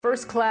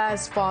First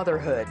Class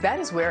Fatherhood. That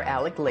is where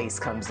Alec Lace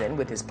comes in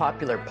with his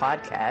popular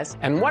podcast.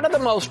 And one of the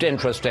most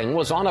interesting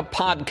was on a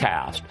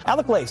podcast.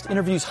 Alec Lace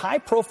interviews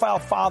high-profile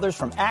fathers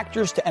from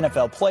actors to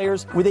NFL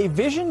players with a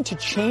vision to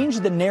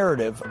change the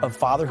narrative of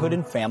fatherhood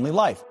and family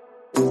life.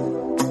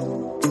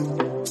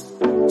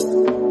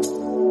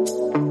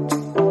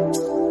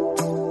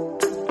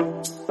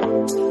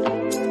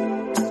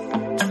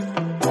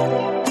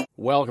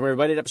 Welcome,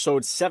 everybody, to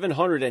episode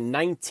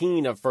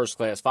 719 of First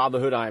Class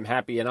Fatherhood. I am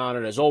happy and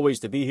honored, as always,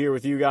 to be here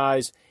with you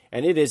guys.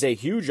 And it is a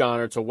huge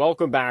honor to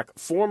welcome back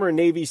former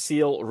Navy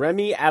SEAL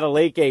Remi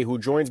Adeleke, who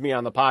joins me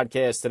on the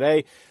podcast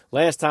today.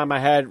 Last time I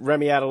had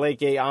Remi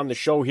Adeleke on the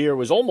show here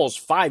was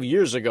almost 5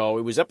 years ago.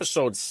 It was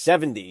episode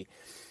 70.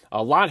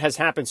 A lot has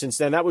happened since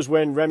then. That was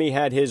when Remi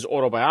had his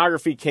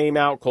autobiography came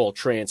out called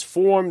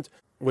Transformed,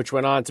 which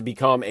went on to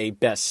become a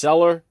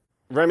bestseller.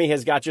 Remi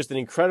has got just an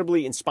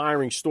incredibly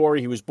inspiring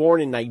story. He was born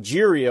in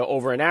Nigeria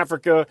over in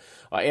Africa.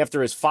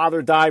 After his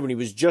father died when he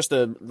was just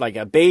a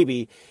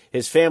baby,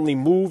 his family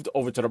moved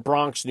over to the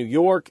Bronx, New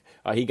York.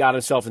 He got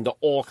himself into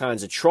all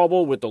kinds of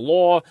trouble with the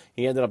law.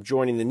 He ended up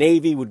joining the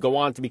Navy, would go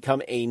on to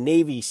become a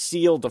Navy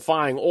SEAL,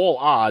 defying all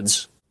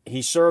odds.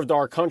 He served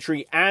our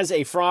country as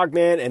a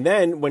frogman, and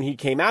then when he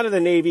came out of the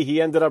Navy, he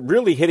ended up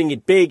really hitting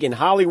it big in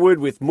Hollywood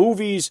with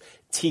movies,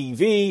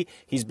 TV.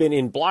 He's been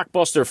in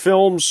blockbuster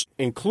films,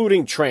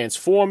 including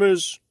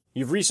Transformers.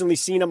 You've recently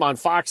seen him on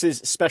Fox's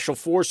Special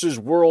Forces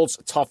World's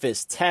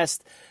Toughest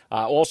Test.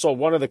 Also,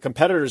 one of the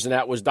competitors in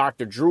that was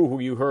Dr. Drew, who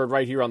you heard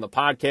right here on the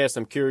podcast.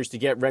 I'm curious to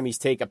get Remi's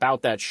take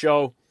about that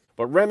show.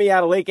 But Remi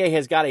Adeleke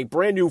has got a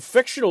brand new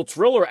fictional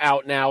thriller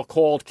out now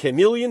called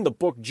Chameleon. The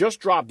book just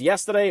dropped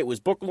yesterday. It was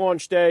book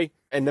launch day.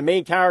 And the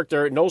main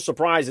character, no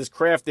surprise, is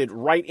crafted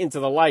right into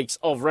the likes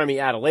of Remi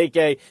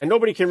Adeleke. And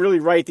nobody can really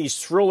write these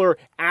thriller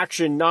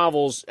action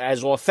novels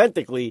as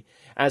authentically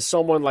as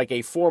someone like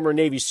a former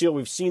Navy SEAL.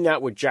 We've seen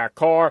that with Jack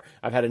Carr.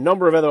 I've had a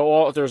number of other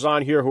authors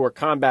on here who are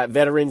combat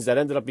veterans that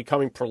ended up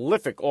becoming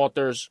prolific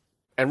authors.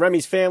 And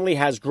Remi's family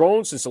has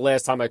grown since the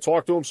last time I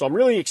talked to him. So I'm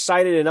really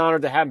excited and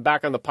honored to have him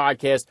back on the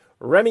podcast.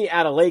 Remi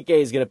Adeleke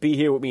is going to be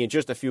here with me in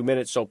just a few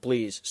minutes, so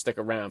please stick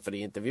around for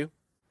the interview.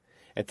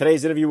 And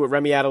today's interview with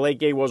Remi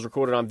Adeleke was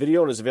recorded on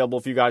video and is available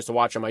for you guys to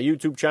watch on my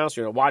YouTube channel.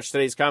 So you're going to watch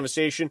today's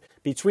conversation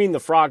between the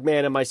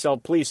Frogman and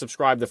myself. Please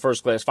subscribe to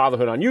First Class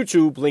Fatherhood on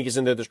YouTube. Link is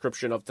in the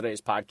description of today's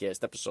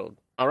podcast episode.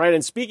 All right,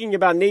 and speaking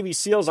about Navy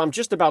SEALs, I'm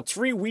just about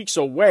 3 weeks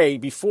away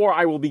before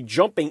I will be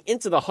jumping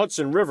into the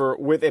Hudson River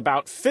with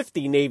about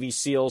 50 Navy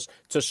SEALs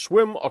to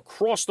swim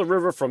across the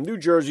river from New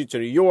Jersey to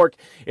New York.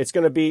 It's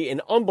going to be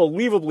an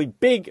unbelievably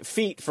big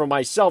feat for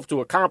myself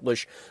to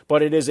accomplish,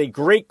 but it is a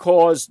great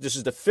cause. This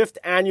is the 5th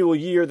annual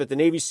year that the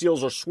Navy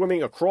SEALs are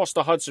swimming across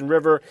the Hudson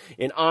River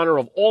in honor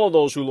of all of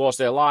those who lost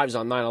their lives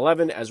on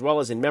 9/11, as well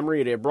as in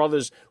memory of their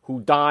brothers who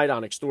died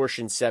on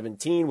Extortion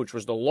 17, which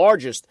was the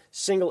largest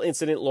single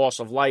incident loss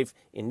of life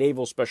in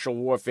naval special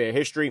warfare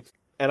history.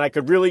 And I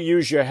could really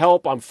use your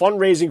help. I'm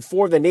fundraising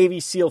for the Navy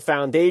SEAL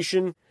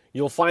Foundation.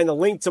 You'll find the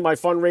link to my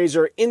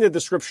fundraiser in the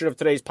description of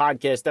today's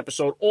podcast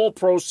episode. All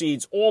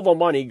proceeds, all the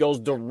money goes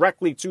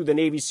directly to the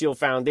Navy SEAL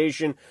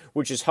Foundation,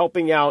 which is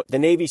helping out the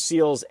Navy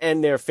SEALs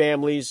and their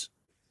families.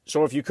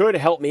 So if you could,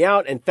 help me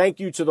out, and thank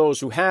you to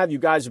those who have. You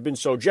guys have been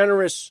so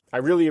generous. I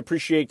really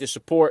appreciate the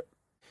support.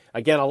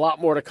 Again, a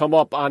lot more to come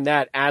up on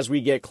that as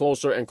we get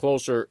closer and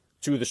closer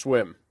to the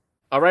swim.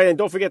 All right, and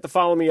don't forget to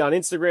follow me on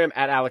Instagram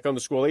at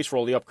Alec_Lace for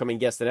all the upcoming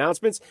guest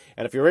announcements.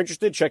 And if you're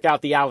interested, check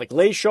out the Alec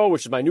Lace Show,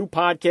 which is my new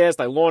podcast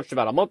I launched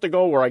about a month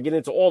ago, where I get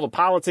into all the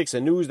politics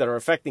and news that are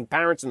affecting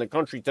parents in the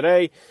country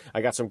today.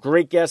 I got some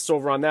great guests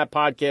over on that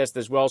podcast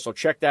as well, so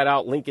check that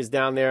out. Link is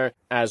down there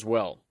as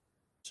well.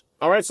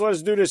 All right, so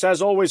let's do this.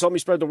 As always, help me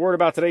spread the word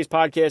about today's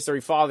podcast. Every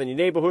father in your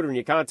neighborhood or in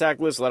your contact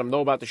list, let them know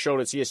about the show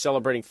that see us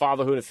celebrating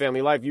fatherhood and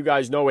family life. You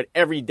guys know it.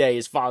 Every day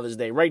is Father's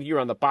Day right here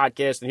on the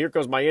podcast. And here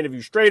comes my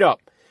interview straight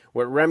up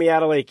with Remi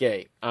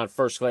Adeleke on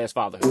First Class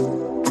Fatherhood.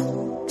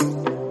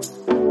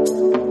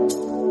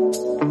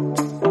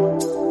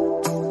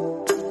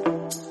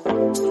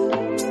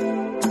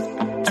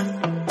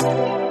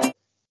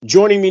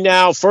 Joining me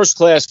now, First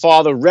Class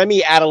Father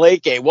Remi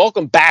Adeleke.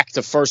 Welcome back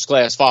to First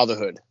Class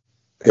Fatherhood.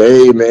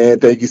 Hey, man,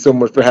 thank you so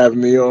much for having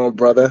me on,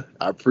 brother.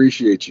 I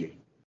appreciate you.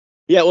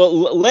 Yeah,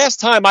 well, last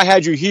time I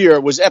had you here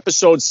was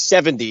episode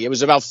 70. It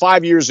was about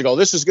 5 years ago.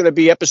 This is going to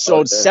be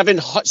episode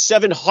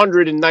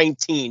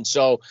 719.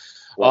 So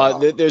wow.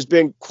 There's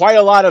been quite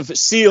a lot of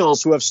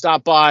SEALs who have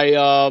stopped by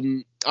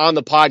on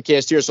the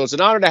podcast here. So it's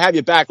an honor to have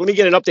you back. Let me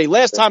get an update.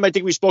 Last time I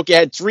think we spoke, you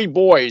had 3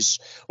 boys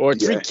or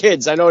 3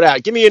 kids. I know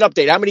that. Give me an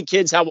update. How many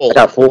kids? How old? I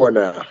got 4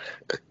 now.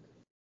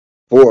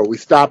 4. We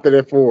stopped it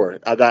at 4.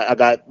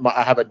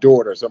 I have a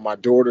daughter, so my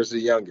daughter's the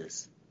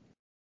youngest.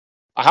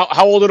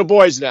 How old are the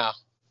boys now?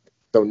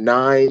 So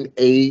 9,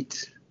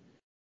 8,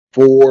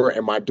 4,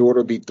 and my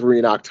daughter will be 3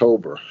 in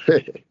October.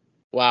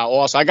 Wow,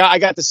 awesome. I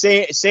got the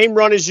same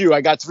run as you.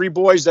 I got 3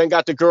 boys, then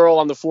got the girl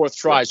on the 4th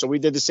try. So we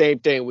did the same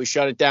thing. We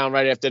shut it down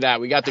right after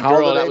that. We got the girl.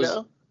 How old are they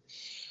now?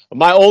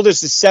 My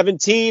oldest is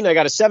 17. I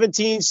got a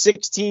 17,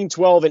 16,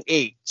 12, and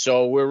 8.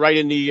 So we're right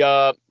in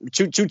the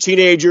two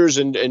teenagers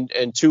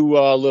and two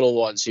little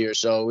ones here.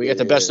 So we got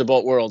the best Yeah, of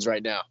both worlds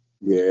right now.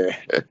 yeah.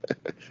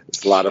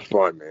 It's a lot of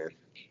fun, man.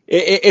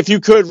 If you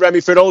could,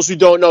 Remy, for those who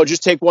don't know,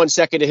 just take 1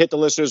 second to hit the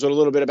listeners with a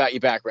little bit about your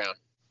background.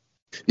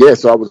 Yeah,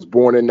 so I was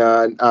born in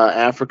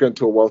Africa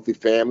into a wealthy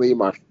family.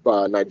 My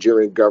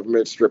Nigerian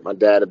government stripped my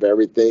dad of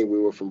everything.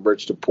 We went from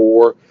rich to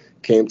poor,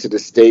 came to the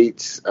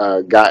States,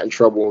 got in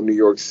trouble in New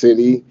York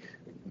City,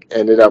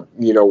 ended up,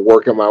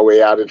 working my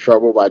way out of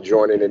trouble by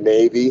joining the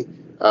Navy.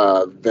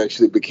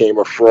 Eventually became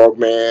a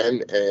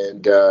frogman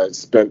and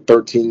spent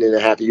 13 and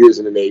a half years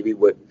in the Navy,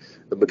 with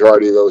the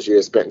majority of those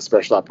years spent in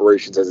special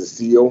operations as a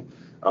SEAL.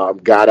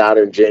 Got out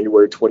in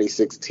January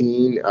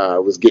 2016.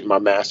 Was getting my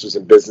master's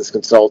in business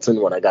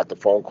consulting when I got the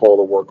phone call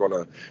to work on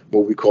a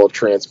movie called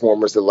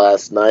Transformers the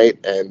last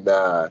night. And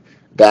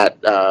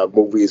that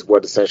movie is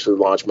what essentially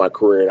launched my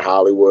career in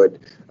Hollywood.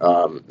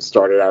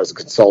 Started out as a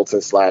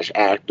consultant /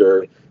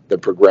 actor, then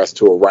progressed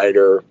to a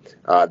writer,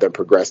 then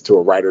progressed to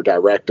a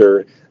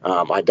writer-director.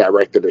 I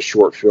directed a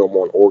short film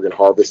on organ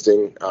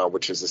harvesting,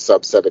 which is a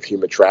subset of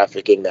human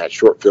trafficking. That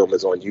short film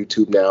is on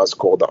YouTube now. It's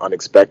called The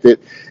Unexpected.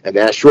 And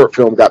that short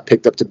film got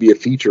picked up to be a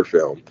feature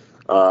film.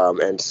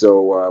 And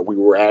so we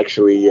were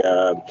actually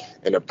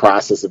in the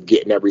process of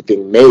getting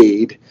everything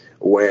made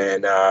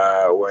when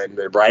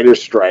the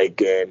writer's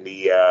strike and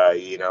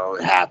the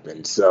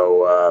happened.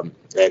 So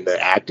and the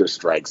actor's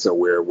strike. So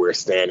we're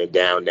standing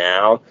down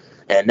now.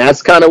 And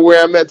that's kind of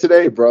where I'm at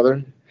today,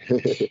 brother.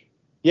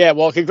 Yeah,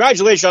 well,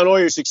 congratulations on all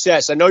your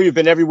success. I know you've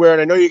been everywhere,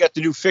 and I know you got the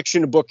new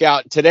fiction book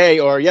out today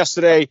or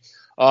yesterday,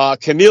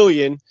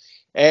 Chameleon.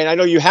 And I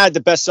know you had the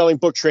best-selling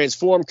book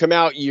Transform come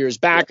out years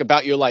back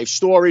about your life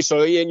story.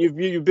 So and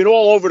you've been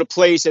all over the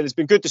place, and it's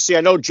been good to see.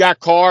 I know Jack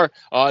Carr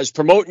is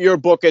promoting your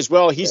book as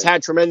well. He's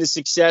had tremendous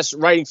success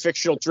writing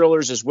fictional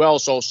thrillers as well.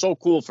 So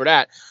cool for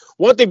that.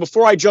 One thing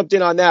before I jumped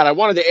in on that, I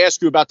wanted to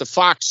ask you about the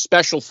Fox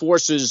Special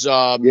Forces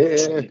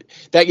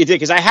that you did,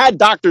 because I had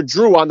Dr.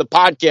 Drew on the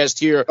podcast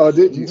here. Oh,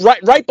 did you?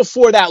 Right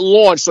before that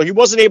launch, so he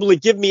wasn't able to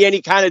give me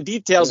any kind of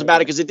details about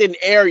it because it didn't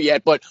air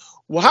yet. But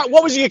what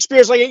was the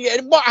experience like?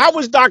 How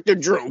was Dr.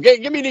 Drew?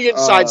 Give me the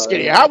inside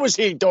skinny. How was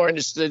he during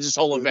this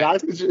whole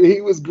event?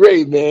 He was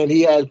great, man.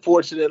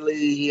 Fortunately,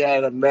 he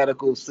had a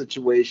medical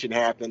situation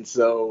happen,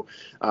 so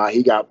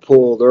he got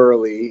pulled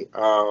early.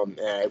 And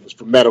it was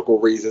for medical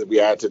reasons. We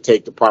had to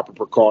take the proper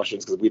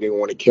precautions because we didn't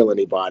want to kill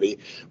anybody.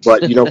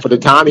 But, for the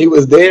time he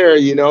was there,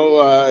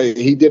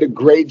 he did a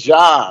great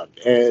job.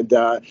 And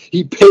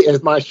he paid,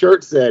 as my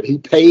shirt said, he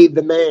paid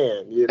the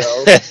man,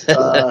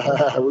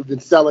 We've been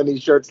selling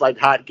these shirts like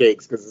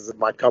hotcakes because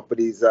my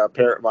company's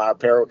my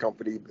apparel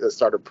company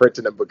started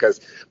printing them because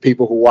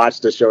people who watch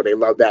the show, they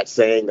love that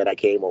saying that I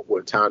came up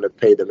with, time to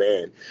pay the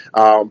man.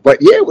 But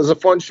yeah, it was a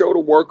fun show to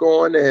work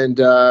on, and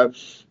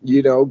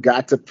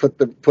got to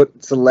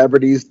put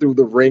celebrities through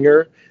the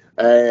ringer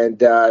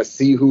and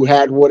see who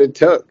had what it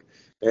took.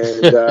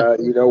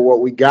 And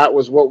what we got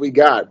was what we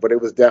got, but it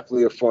was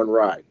definitely a fun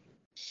ride.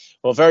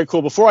 Well, very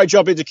cool. Before I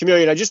jump into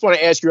Chameleon, I just want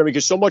to ask you, Remy,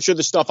 because so much of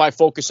the stuff I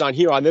focus on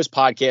here on this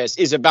podcast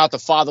is about the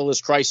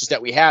fatherless crisis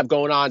that we have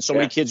going on. So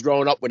many kids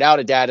growing up without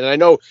a dad. And I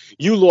know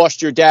you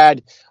lost your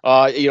dad,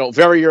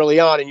 very early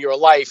on in your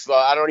life.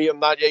 I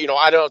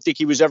don't think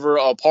he was ever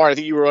a part. I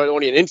think you were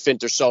only an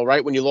infant or so,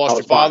 right? When you lost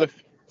your father?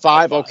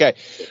 Five? Okay.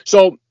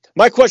 So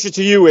my question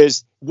to you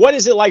is, what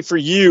is it like for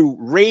you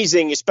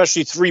raising,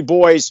 especially 3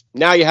 boys?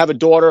 Now you have a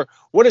daughter.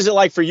 What is it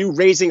like for you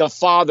raising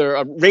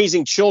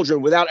raising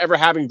children without ever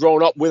having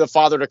grown up with a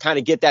father to kind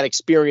of get that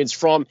experience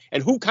from?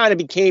 And who kind of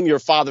became your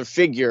father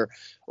figure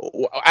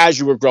as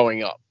you were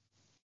growing up?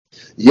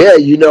 Yeah,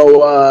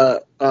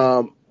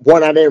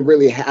 one, I didn't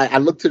really. I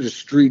looked to the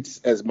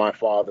streets as my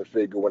father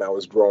figure when I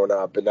was growing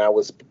up, and that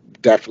was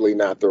definitely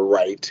not the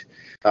right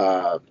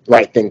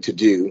thing to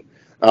do.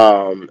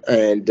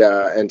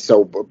 And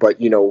so, but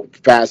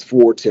fast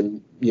forward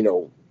to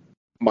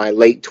my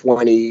late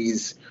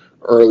 20s,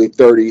 early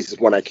 30s is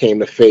when I came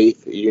to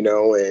faith,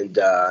 and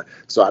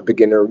so I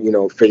began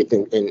to faith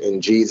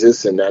in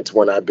Jesus, and that's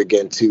when I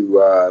began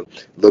to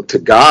look to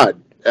God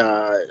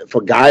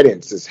for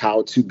guidance, is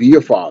how to be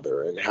a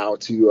father and how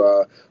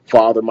to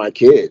father my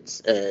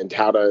kids and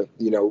how to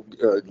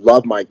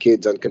love my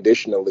kids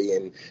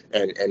unconditionally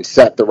and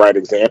set the right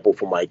example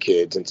for my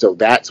kids. And so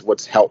that's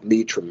what's helped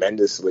me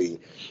tremendously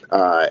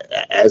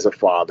as a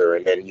father.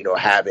 And then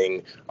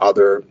having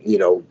other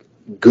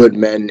good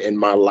men in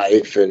my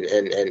life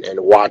and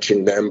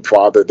watching them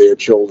father their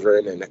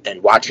children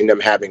and watching them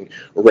having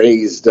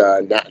raised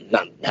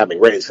not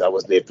having raised, I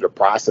wasn't there through the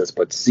process,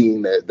 but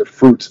seeing the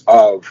fruits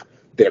of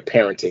their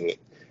parenting,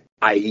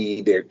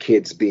 i.e. their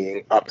kids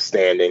being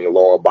upstanding,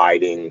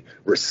 law-abiding,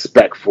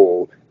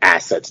 respectful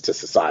assets to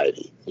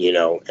society,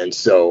 and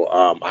so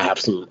I have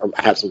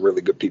some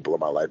really good people in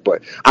my life.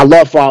 But I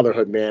love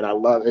fatherhood, man. I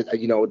love it.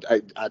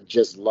 I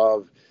just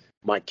love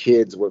my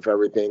kids with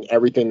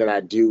everything that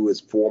I do is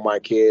for my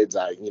kids.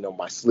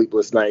 My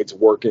sleepless nights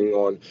working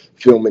on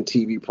film and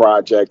TV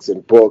projects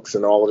and books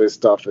and all of this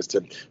stuff is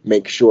to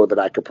make sure that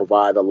I could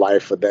provide a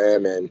life for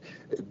them. And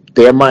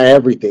they're my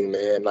everything,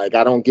 man. Like,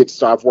 I've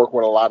worked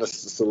with a lot of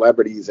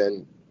celebrities,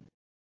 and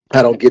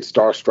I don't get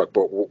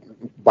starstruck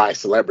by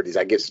celebrities.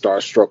 I get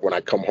starstruck when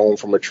I come home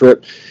from a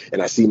trip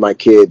and I see my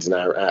kids, and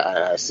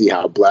I see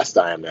how blessed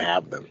I am to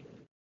have them.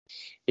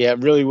 Yeah,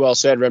 really well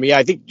said, Remy. Yeah,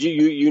 I think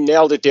you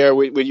nailed it there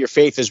with your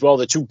faith as well.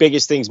 The two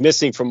biggest things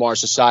missing from our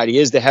society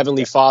is the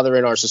Heavenly Father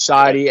in our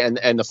society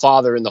and the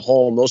Father in the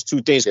home. Those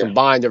two things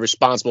combined are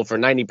responsible for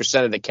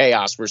 90% of the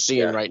chaos we're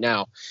seeing right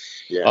now.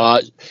 Yeah.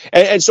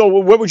 And so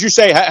what would you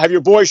say? Have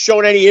your boys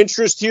shown any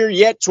interest here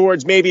yet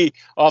towards maybe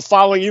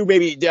following you?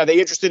 Maybe are they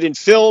interested in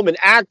film and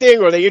acting,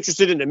 or are they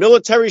interested in the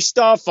military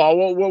stuff?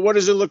 What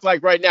does it look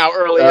like right now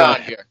early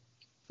on here?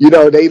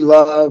 They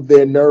love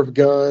their Nerf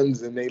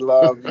guns, and they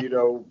love,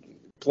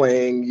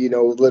 playing,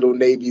 little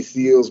Navy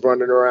SEALs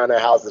running around the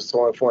house. It's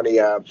so funny.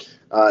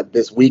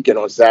 This weekend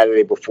on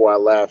Saturday before I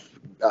left,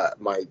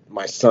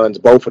 my sons,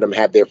 both of them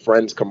had their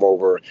friends come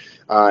over,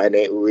 and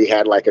we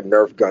had like a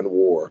Nerf gun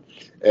war.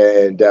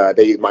 And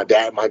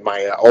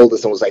my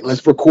oldest son was like,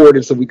 let's record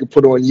it so we could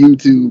put it on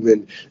YouTube.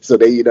 And so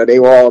they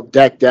were all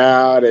decked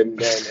out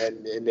and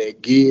in their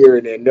gear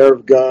and their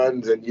Nerf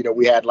guns. And,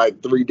 we had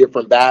like 3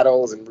 different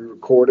battles, and we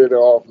recorded it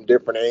all from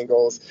different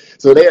angles.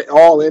 So they're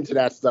all into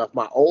that stuff.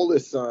 My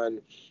oldest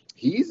son,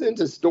 he's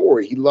into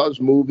story. He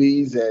loves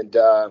movies, and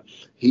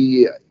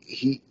he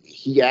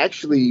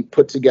actually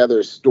put together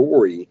a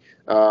story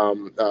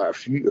about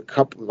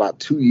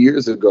 2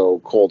 years ago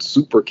called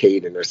Super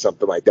Caden or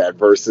something like that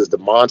versus the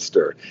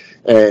monster,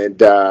 and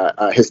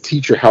his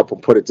teacher helped him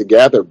put it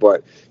together.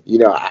 But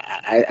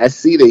I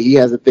see that he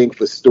has a thing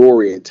for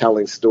story and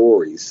telling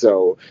stories.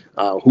 So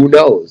who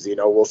knows?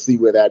 We'll see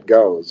where that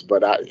goes.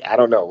 But I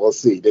don't know. We'll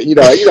see. You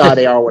know how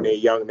they are when they're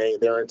young.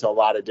 They're into a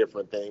lot of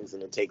different things,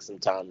 and it takes some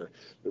time to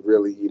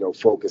really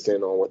focus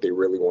in on what they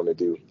really want to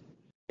do.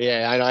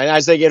 Yeah, I know. And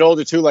as they get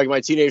older, too, like my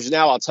teenagers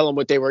now, I'll tell them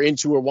what they were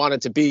into or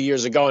wanted to be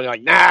years ago. And they're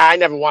like, nah, I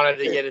never wanted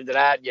to get into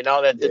that.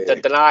 The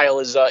denial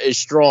is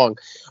strong.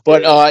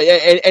 But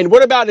and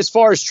what about as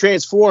far as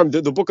Transformed,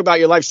 the book about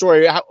your life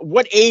story?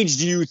 What age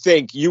do you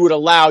think you would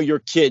allow your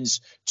kids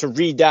to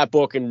read that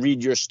book and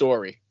read your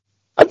story?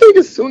 I think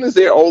as soon as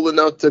they're old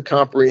enough to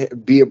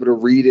comprehend, be able to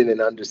read it and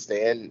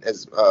understand, a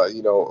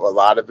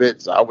lot of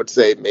it. So I would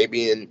say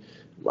maybe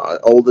my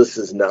oldest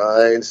is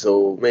 9,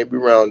 so maybe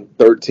around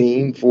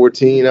 13,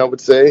 14, I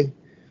would say.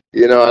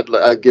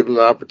 I'd give them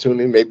an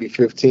opportunity, maybe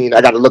 15.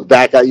 I got to look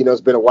back.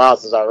 It's been a while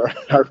since I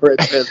read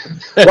this.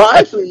 Well,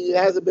 actually, it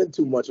hasn't been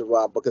too much of a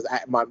while because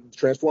my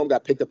Transform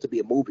got picked up to be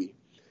a movie.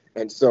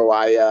 And so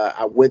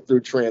I went through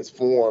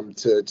Transform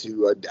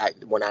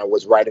when I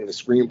was writing the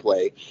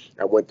screenplay.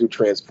 I went through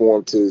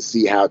Transform to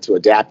see how to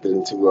adapt it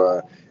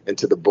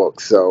into the book,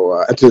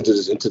 so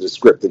into the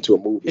script, into a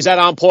movie. Is that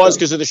on pause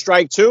because of the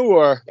strike too,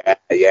 or?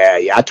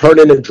 Yeah. I turned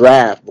in a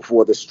draft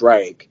before the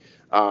strike,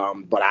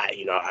 but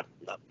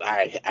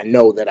I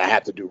know that I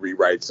have to do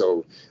rewrites.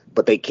 So,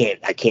 but I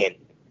can't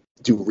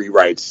do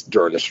rewrites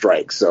during the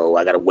strike. So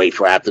I got to wait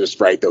for after the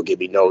strike. They'll give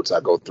me notes. I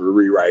go through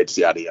rewrites.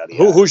 Yada yada.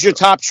 Who's your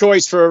top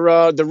choice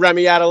for the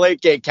Remi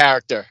Adeleke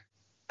character?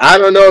 I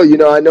don't know.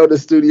 I know the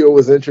studio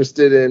was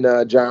interested in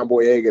John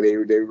Boyega.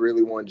 They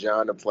really want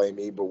John to play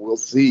me, but we'll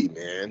see,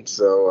 man.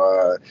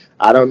 So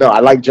I don't know.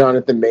 I like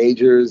Jonathan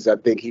Majors. I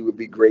think he would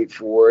be great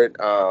for it.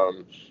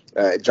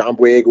 John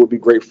Boyega would be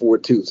great for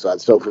it too.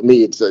 So for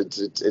me, it's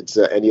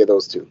any of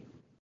those two.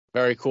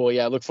 Very cool.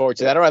 Yeah, I look forward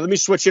to that. All right, let me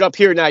switch it up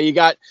here now. You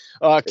got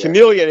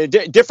Chameleon,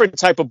 a different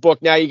type of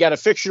book now. You got a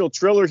fictional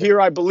thriller here,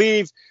 I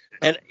believe.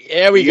 And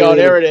there we go.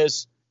 There it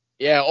is.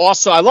 Yeah,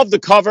 awesome. I love the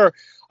cover.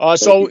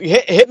 So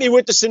hit me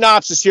with the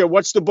synopsis here.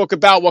 What's the book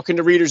about? What can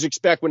the readers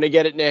expect when they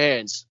get it in their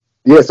hands?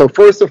 Yeah, so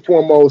first and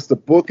foremost, the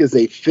book is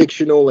a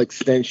fictional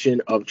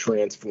extension of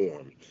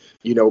Transform.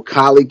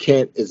 Kali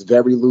Kent is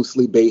very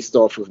loosely based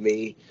off of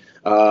me.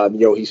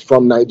 He's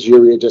from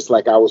Nigeria, just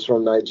like I was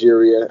from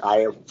Nigeria. I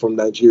am from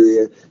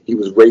Nigeria. He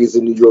was raised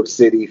in New York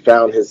City,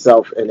 found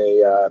himself in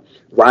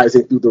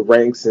rising through the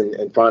ranks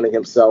and finding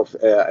himself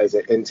as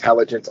an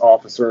intelligence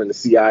officer in the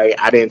CIA.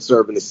 I didn't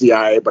serve in the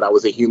CIA, but I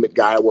was a human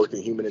guy. I worked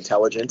in human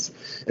intelligence.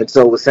 And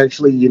so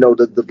essentially,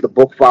 the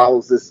book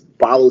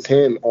follows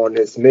him on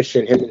his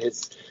mission, him and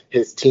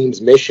his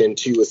team's mission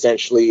to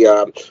essentially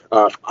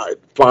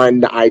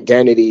find the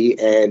identity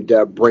and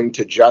bring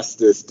to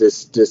justice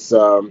this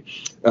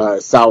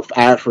South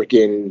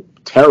African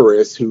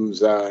terrorist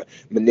who's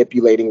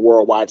manipulating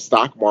worldwide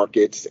stock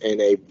markets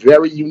in a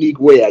very unique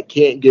way. I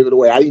can't give it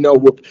away.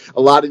 With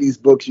a lot of these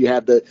books, you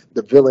have the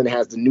villain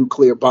has the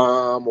nuclear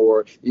bomb,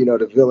 or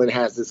the villain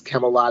has this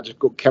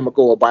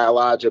chemical or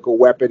biological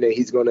weapon that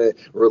he's going to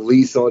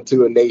release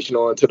onto a nation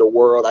or onto the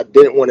world. I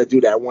didn't want to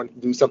do that. I wanted to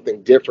do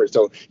something different.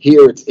 So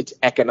here it's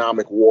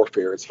economic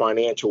warfare, it's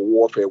financial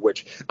warfare,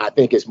 which I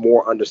think is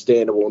more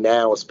understandable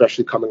now,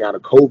 especially coming out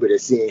of COVID and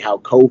seeing how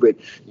COVID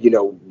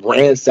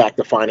ransack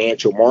the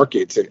financial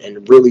markets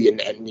and really,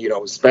 and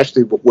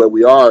especially with where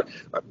we are,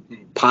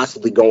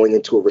 possibly going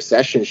into a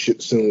recession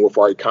soon with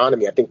our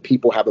economy. I think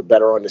people have a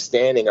better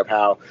understanding of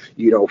how,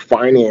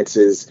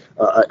 finances,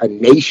 a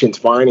nation's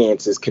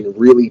finances can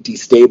really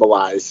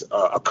destabilize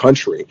a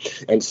country.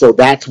 And so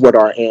that's what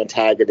our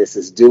antagonist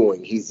is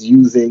doing. He's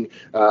using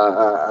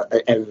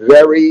a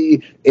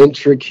very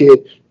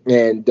intricate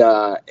and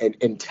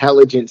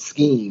intelligent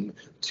scheme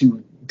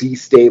to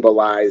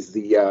destabilize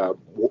the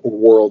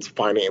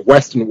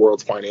Western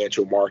world's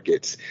financial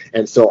markets.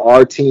 And so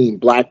our team,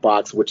 Black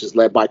Box, which is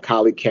led by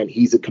colleague Ken,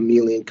 he's a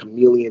chameleon.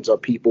 Chameleons are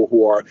people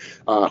who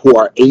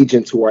are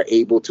agents who are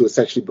able to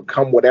essentially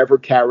become whatever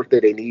character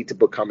they need to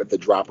become at the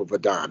drop of a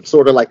dime.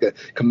 Sort of like a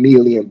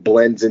chameleon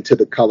blends into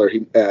the color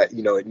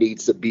it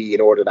needs to be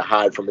in order to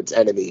hide from its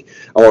enemy,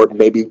 or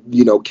maybe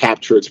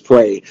capture its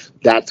prey.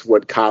 That's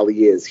what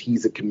Kali is.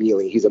 He's a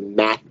chameleon. He's a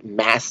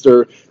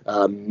master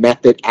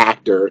method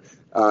actor.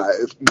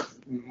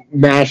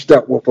 Mashed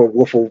up with a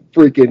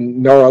freaking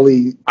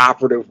gnarly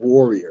operative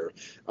warrior.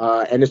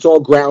 And it's all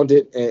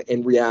grounded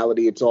in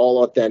reality. It's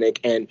all authentic.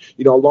 And,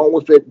 along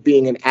with it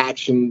being an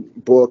action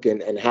book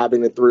and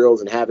having the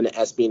thrills and having the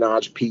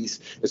espionage piece,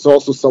 it's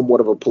also somewhat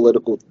of a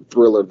political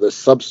thriller. The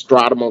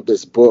substratum of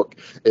this book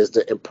is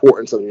the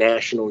importance of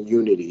national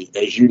unity.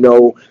 As you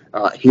know,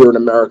 here in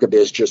America,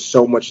 there's just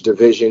so much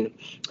division.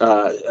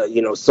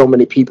 So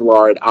many people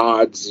are at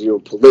odds,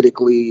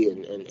 politically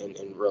and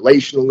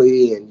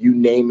relationally, and you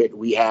name it,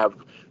 we have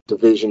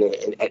division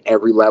at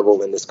every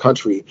level in this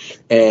country.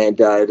 And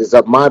it is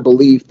of my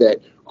belief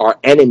that our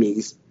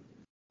enemies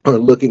are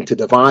looking to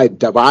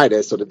divide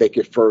us so that they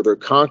could further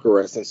conquer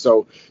us. And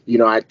so,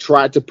 I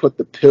tried to put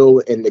the pill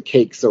in the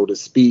cake, so to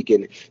speak,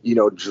 and,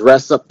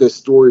 dress up this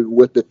story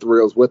with the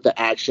thrills, with the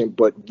action,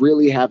 but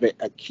really have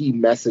a key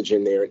message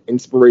in there, an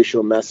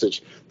inspirational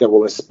message that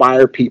will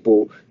inspire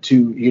people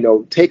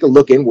to, take a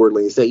look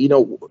inwardly and say,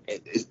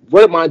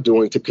 what am I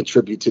doing to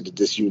contribute to the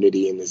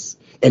disunity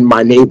in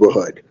my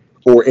neighborhood,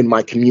 or in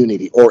my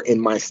community, or in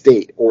my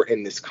state, or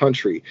in this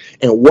country?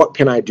 And what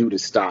can I do to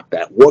stop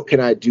that? What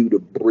can I do to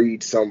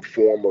breed some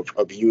form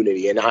of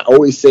unity? And I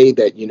always say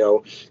that,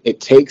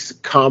 it takes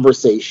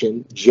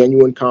conversation,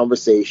 genuine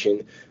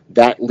conversation,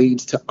 that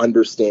leads to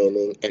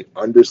understanding, and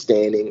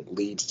understanding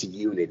leads to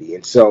unity.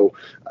 And so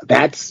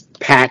that's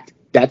packed.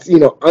 That's,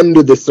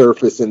 under the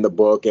surface in the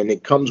book, and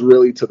it comes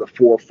really to the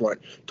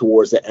forefront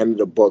towards the end of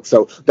the book.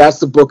 So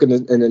that's the book in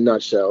a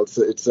nutshell.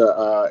 It's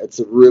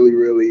a really,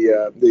 really,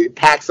 it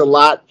packs a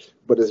lot,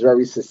 but it's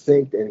very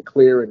succinct and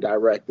clear and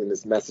direct in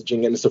its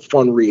messaging, and it's a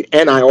fun read.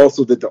 And I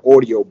also did the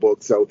audio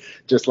book, so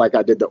just like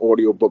I did the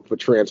audio book for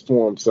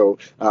Transform. So,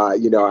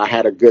 I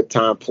had a good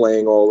time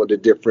playing all of the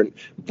different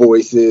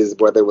voices,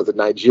 whether it was a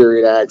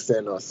Nigerian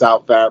accent or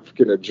South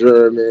African or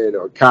German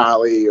or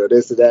Kali or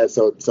this or that.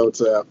 So it's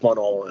fun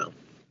all around.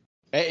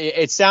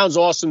 It sounds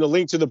awesome. The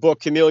link to the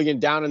book, Chameleon,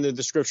 down in the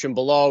description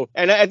below.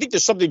 And I think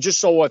there's something just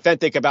so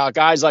authentic about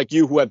guys like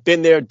you who have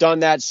been there,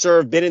 done that,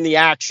 served, been in the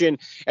action,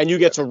 and you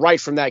get to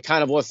write from that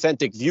kind of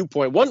authentic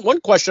viewpoint.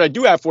 One question I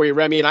do have for you,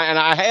 Remi, and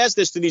I asked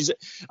this to these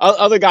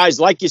other guys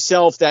like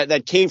yourself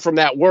that came from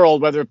that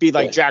world, whether it be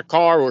like Jack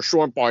Carr or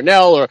Sean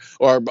Parnell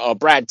or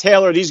Brad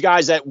Taylor, these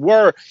guys that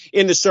were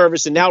in the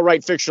service and now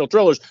write fictional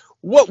thrillers.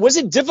 What was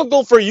it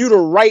difficult for you to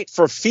write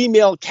for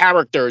female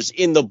characters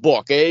in the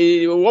book?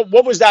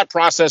 What was that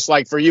process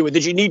like for you?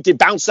 Did you need to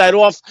bounce that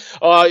off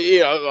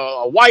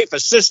a wife, a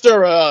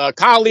sister, a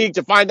colleague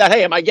to find out,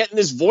 hey, am I getting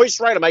this voice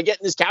right? Am I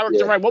getting this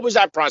character right? What was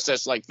that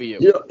process like for you?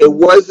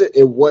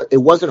 It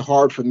wasn't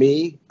hard for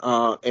me,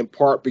 in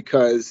part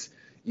because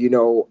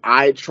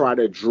I try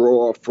to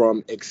draw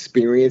from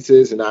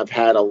experiences, and I've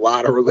had a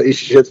lot of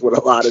relationships with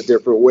a lot of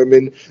different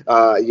women.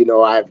 I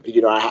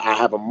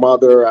have a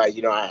mother. I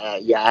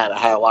had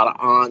a lot of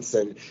aunts,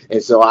 and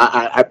so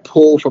I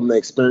pull from the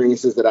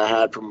experiences that I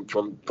had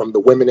from the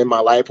women in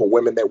my life, or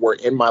women that were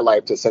in my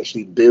life, to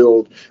essentially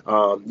build,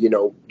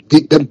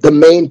 the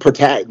main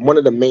protagonist. One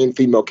of the main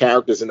female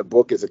characters in the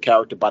book is a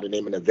character by the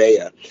name of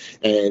Nevaeh,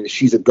 and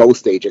she's a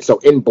ghost agent. So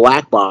in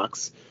Black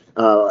Box,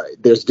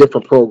 there's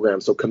different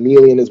programs. So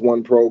Chameleon is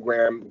one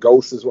program,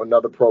 Ghost is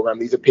another program.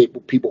 These are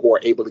people who are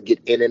able to get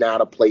in and out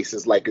of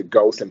places like a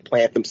ghost and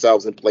plant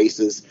themselves in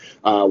places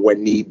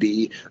when need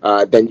be.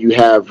 Then you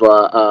have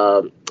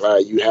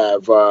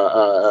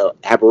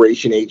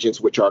aberration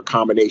agents, which are a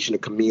combination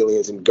of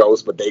chameleons and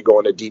ghosts, but they go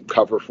into deep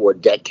cover for a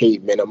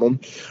decade minimum.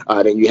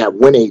 Then you have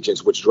wind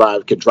agents, which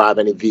could drive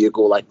any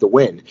vehicle like the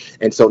wind.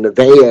 And so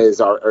Nevaeh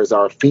is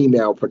our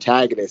female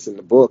protagonist in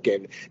the book,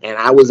 and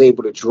I was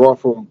able to draw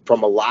from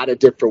a lot of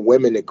different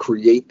women to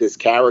create this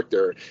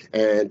character,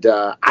 and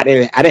I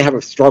didn't have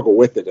a struggle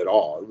with it at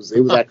all. It was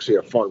actually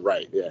a fun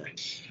write. Yeah.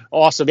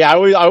 Awesome. Yeah,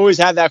 I always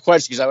have that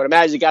question because I would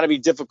imagine it got to be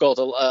difficult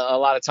a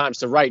lot of times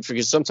to write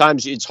because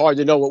sometimes it's hard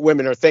to know what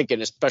women are thinking,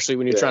 especially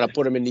when you're trying to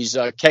put them in these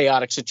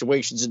chaotic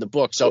situations in the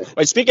book. So,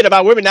 speaking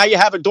about women, now you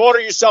have a daughter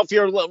yourself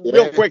here.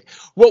 Real quick,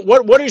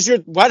 what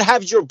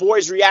has your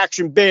boys'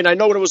 reaction been? I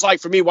know what it was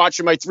like for me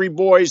watching my three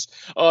boys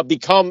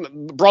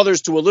become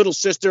brothers to a little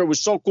sister. It was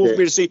so cool for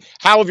me to see.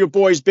 How have your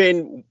boys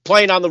been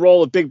playing on the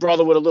role of big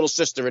brother with a little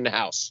sister in the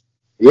house?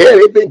 Yeah,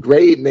 they've been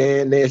great,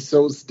 man. They're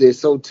so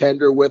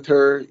tender with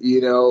her,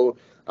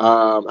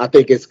 I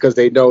think it's because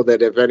they know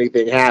that if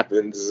anything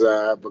happens,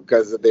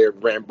 because of their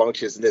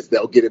rambunctiousness,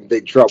 they'll get in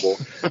big trouble.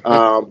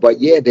 But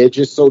yeah, they're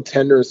just so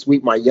tender and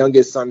sweet. My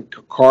youngest son,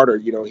 Carter,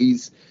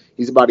 he's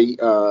about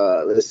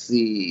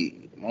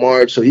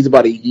March, so he's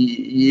about a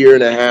year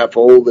and a half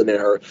older than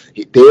her.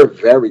 They're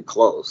very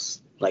close.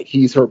 Like,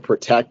 he's her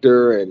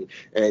protector, and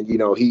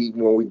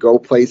when we go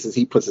places,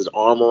 he puts his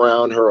arm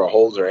around her or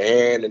holds her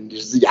hand, and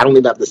I don't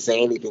even have to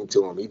say anything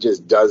to him. He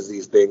just does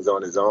these things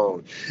on his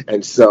own,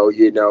 and so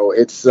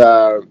it's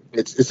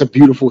a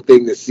beautiful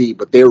thing to see.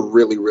 But they're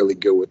really, really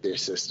good with their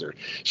sister.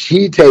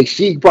 She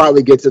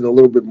probably gets in a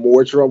little bit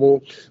more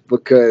trouble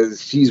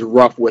because she's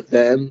rough with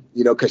them,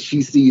 because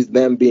she sees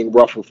them being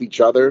rough with each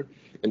other,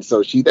 and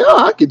so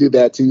I could do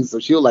that too. So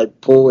she'll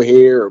like pull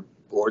hair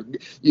or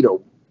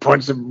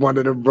punch one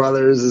of the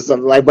brothers or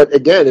something like. But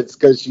again, it's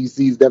because she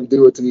sees them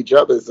do it to each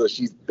other, so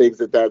she thinks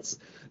that that's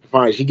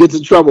fine. She gets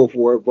in trouble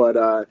for it, but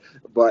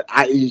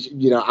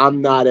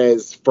I'm not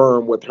as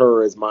firm with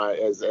her as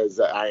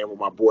I am with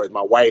my boys.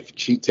 My wife,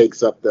 she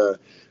takes up the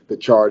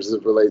charge as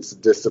it relates to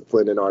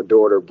discipline in our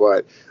daughter,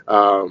 but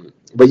yeah,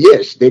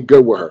 they're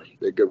good with her.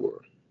 They're good with her.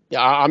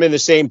 Yeah, I'm in the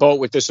same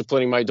boat with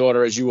disciplining my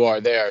daughter as you are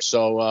there.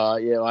 So, I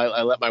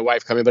let my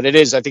wife come in. But I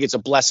think it's a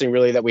blessing,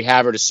 really, that we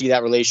have her, to see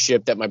that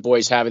relationship that my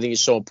boys have. I think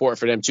it's so important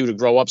for them, too, to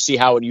grow up, see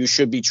how you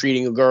should be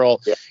treating a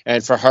girl,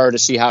 and for her to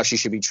see how she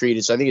should be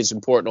treated. So I think it's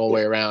important all the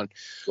way around.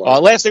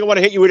 Last thing I want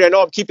to hit you with, I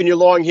know I'm keeping you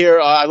long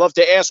here. I love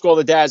to ask all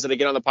the dads that I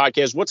get on the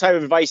podcast, what type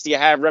of advice do you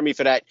have, Remi,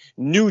 for that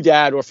new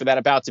dad or for that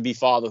about-to-be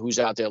father who's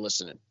out there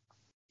listening?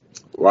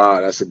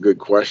 Wow, that's a good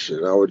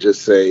question. I would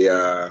just say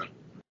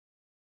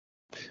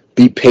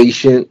be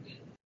patient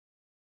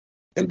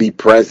and be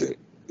present.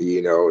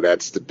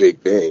 That's the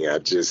big thing.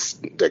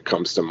 That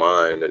comes to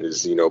mind, and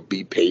is,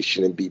 be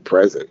patient and be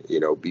present.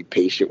 Be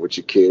patient with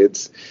your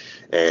kids,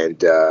 and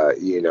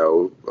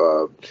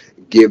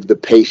give the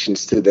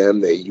patience to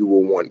them that you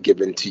will want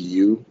given to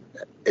you.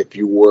 If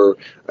you were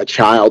a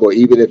child, or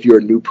even if you're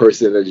a new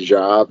person at a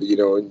job,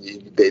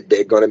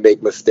 they're going to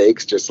make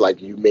mistakes, just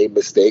like you made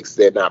mistakes.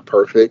 They're not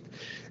perfect,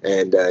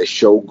 and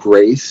show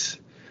grace.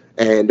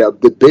 And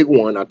the big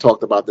one, I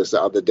talked about this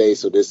the other day,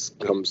 so this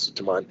comes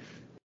to mind.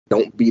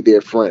 Don't be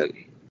their friend.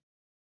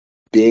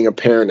 Being a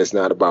parent is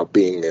not about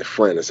being their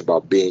friend. It's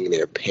about being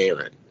their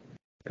parent.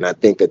 And I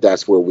think that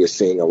that's where we're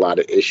seeing a lot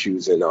of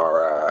issues in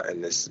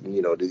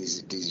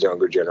these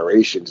younger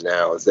generations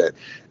now, is that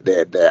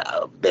they're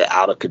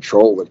out of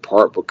control, in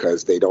part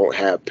because they don't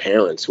have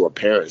parents who are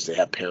parents. They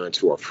have parents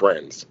who are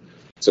friends.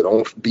 So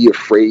don't be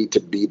afraid to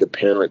be the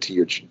parent to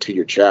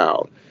your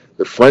child.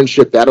 The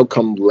friendship, that'll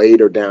come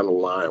later down the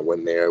line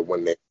when they're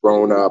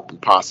grown up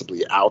and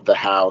possibly out the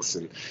house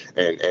and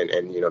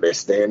they're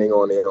standing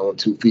on their own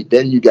 2 feet.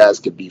 Then you guys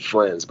could be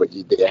friends, but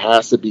there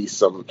has to be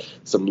some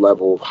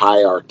level of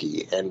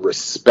hierarchy and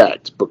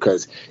respect,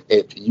 because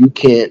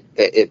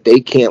if they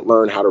can't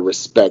learn how to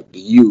respect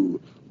you,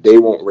 they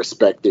won't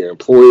respect their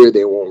employer.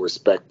 They won't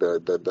respect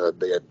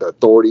the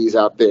authorities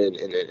out there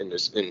in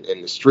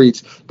the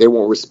streets. They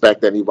won't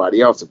respect anybody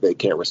else if they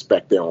can't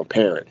respect their own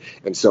parent.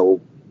 And so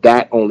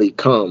that only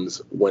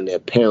comes when their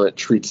parent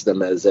treats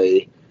them as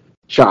a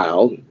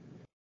child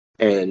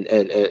and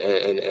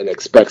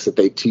expects that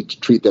they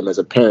treat them as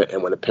a parent,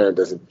 and when a parent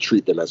doesn't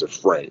treat them as a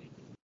friend.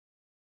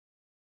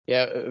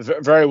 Yeah,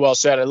 very well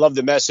said. I love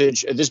the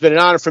message. This has been an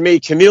honor for me.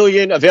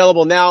 Chameleon,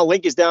 available now.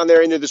 Link is down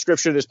there in the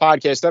description of this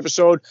podcast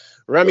episode.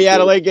 Remi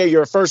Adeleke,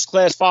 you're a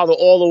first-class father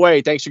all the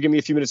way. Thanks for giving me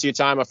a few minutes of your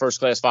time on First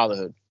Class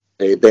Fatherhood.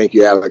 Hey, thank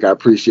you, Alec. I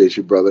appreciate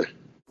you, brother.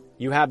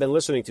 You have been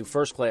listening to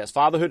First Class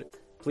Fatherhood.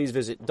 Please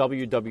visit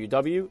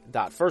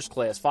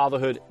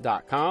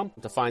www.firstclassfatherhood.com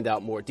to find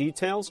out more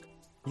details.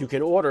 You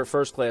can order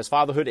First Class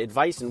Fatherhood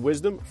advice and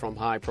wisdom from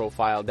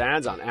high-profile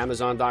dads on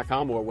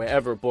Amazon.com or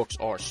wherever books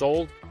are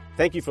sold.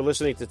 Thank you for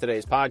listening to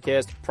today's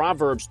podcast.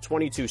 Proverbs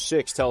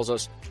 22:6 tells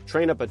us,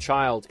 train up a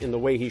child in the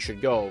way he should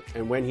go,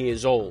 and when he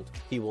is old,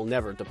 he will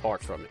never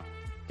depart from it.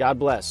 God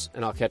bless,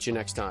 and I'll catch you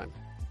next time.